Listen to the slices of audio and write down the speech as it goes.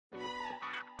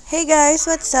Hey guys,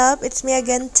 what's up? It's me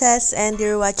again, Tess, and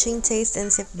you're watching Taste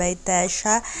and Sip by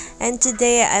Tesha. And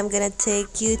today I'm gonna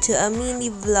take you to a mini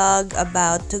vlog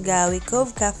about Tugawe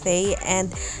Cove Cafe and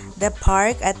the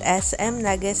park at SM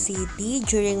Naga City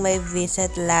during my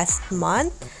visit last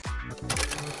month.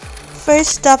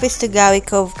 First stop is Tugawe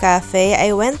Cove Cafe.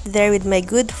 I went there with my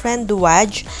good friend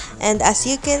Waj, and as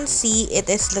you can see, it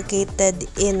is located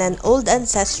in an old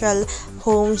ancestral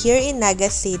home here in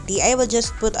Naga City. I will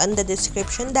just put on the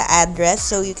description the address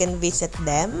so you can visit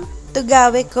them.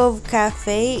 Tugawe Cove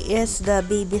Cafe is the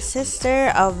baby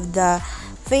sister of the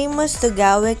famous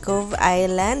Tugawe Cove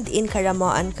Island in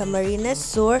Caramoan, Camarines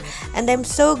Sur, and I'm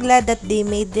so glad that they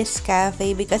made this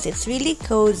cafe because it's really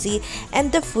cozy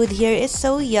and the food here is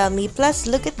so yummy. Plus,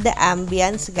 look at the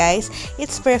ambience, guys.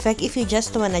 It's perfect if you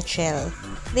just wanna chill.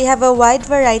 They have a wide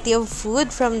variety of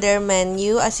food from their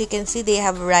menu. As you can see, they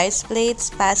have rice plates,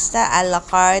 pasta, a la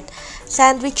carte,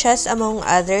 sandwiches, among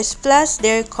others. Plus,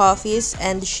 their coffees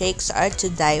and shakes are to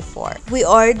die for. We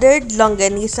ordered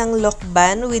longganisang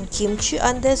lokban with kimchi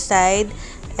on the side.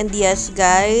 And yes,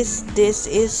 guys, this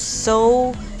is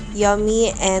so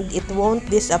yummy and it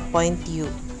won't disappoint you.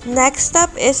 Next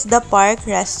up is the Park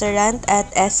Restaurant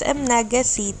at SM Naga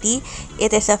City.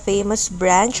 It is a famous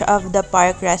branch of the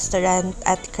Park Restaurant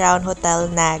at Crown Hotel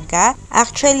Naga.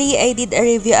 Actually, I did a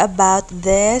review about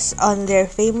this on their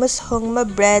famous hungma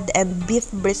bread and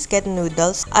beef brisket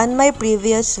noodles on my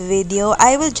previous video.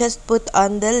 I will just put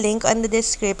on the link on the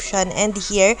description and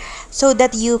here so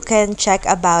that you can check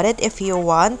about it if you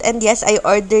want. And yes, I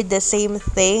ordered the same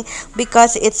thing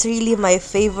because it's really my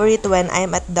favorite when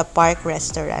I'm at the Park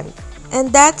Restaurant.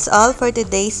 And that's all for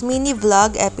today's mini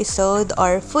vlog episode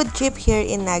or food trip here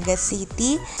in Naga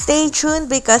City. Stay tuned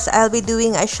because I'll be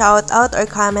doing a shout out or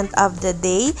comment of the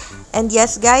day. And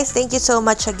yes guys, thank you so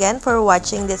much again for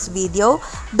watching this video.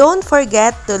 Don't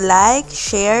forget to like,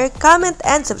 share, comment,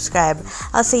 and subscribe.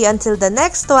 I'll see you until the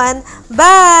next one.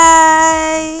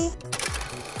 Bye!